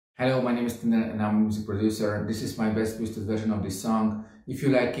Hello, my name is TintheL and I'm a music producer. This is my best boosted version of this song. If you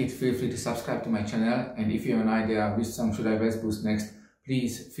like it, feel free to subscribe to my channel, and if you have an idea which song should I best boost next,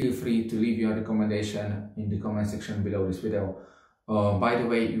 please feel free to leave your recommendation in the comment section below this video. By the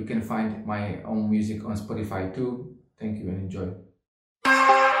way, you can find my own music on Spotify too. Thank you and enjoy.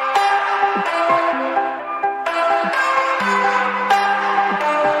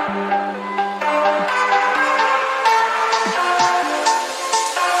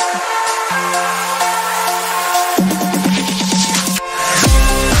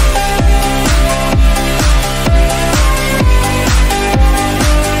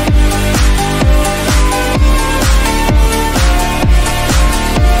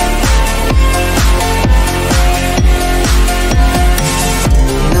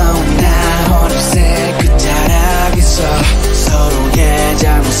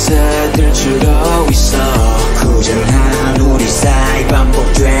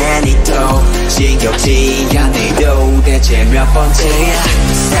 지겹지 않아도 대체 몇 번째야.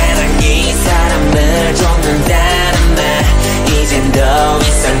 사랑이 사람을 쫓는다는 말, 이젠 더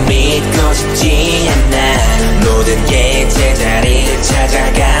이상 믿고 싶지 않아. 모든 게 제자리를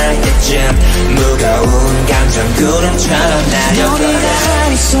찾아갈 때쯤 무거운 감정 구름처럼 날려버려. 너네가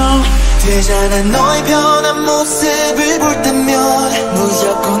아니서 되잖아. 너의 변한 모습을 볼 때면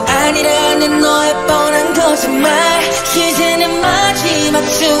무조건 아니라는 너의 뻔한 거짓말, 이제는 마지막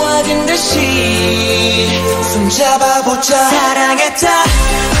추억인 듯이 손잡아보자. 사랑했다,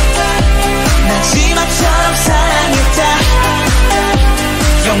 마지막처럼 사랑했다,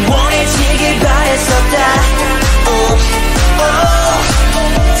 영원해지길 바랬었다.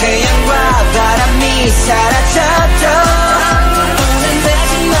 태양과 바람이 사라졌던 오늘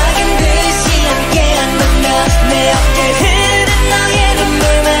마지막인 듯이 함께 한다면, 내 어깨 흐르는 너의 눈물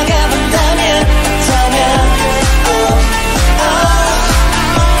막아본다면,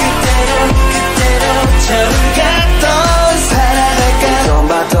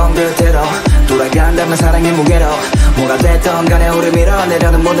 그대로 돌아간다면 사랑의 무게로 뭐가 됐던 간에 우리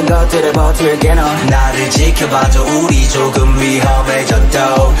밀어내려는 모든 것들을 버틸게. 넌 나를 지켜봐줘. 우리 조금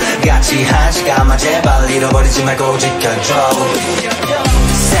위험해져도 같이 한 시간만 제발 잃어버리지 말고 지켜줘.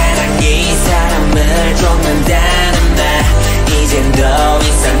 사랑이 사람을 쫓는다는 말, 이젠 더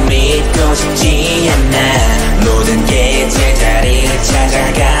이상 믿고 싶지 않아. 모든 게 제자리를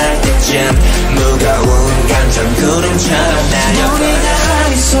찾아갈 때쯤 무거운 감정 구름처럼 날려버려.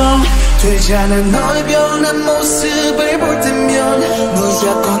 되지 않은 너의 변한 모습을 볼 때면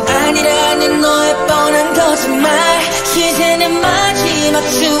무조건 아니라는 너의 뻔한 거짓말, 이제는 마지막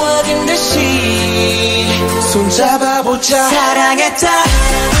추억인 듯이 손잡아보자. 사랑했다,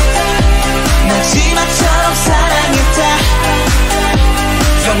 마지막처럼 사랑했다,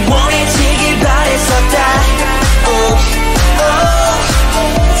 영원해지길 바랬었다.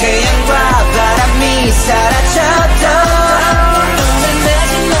 태양과 바람이 사라졌던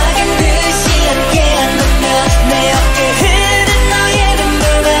내 어깨 흐른 너의 눈물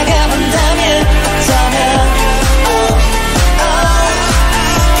막아본다면,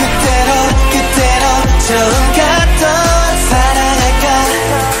 그때로 처음 갔던 사랑할까.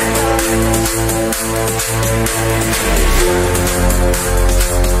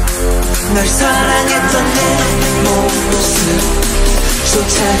 널 사랑했던 내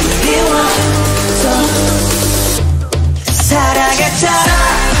모습조차 그리워서 사랑했다,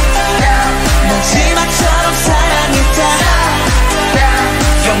 마지막처럼 사랑했다,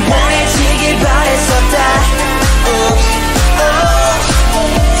 영원해지길 바랬었다.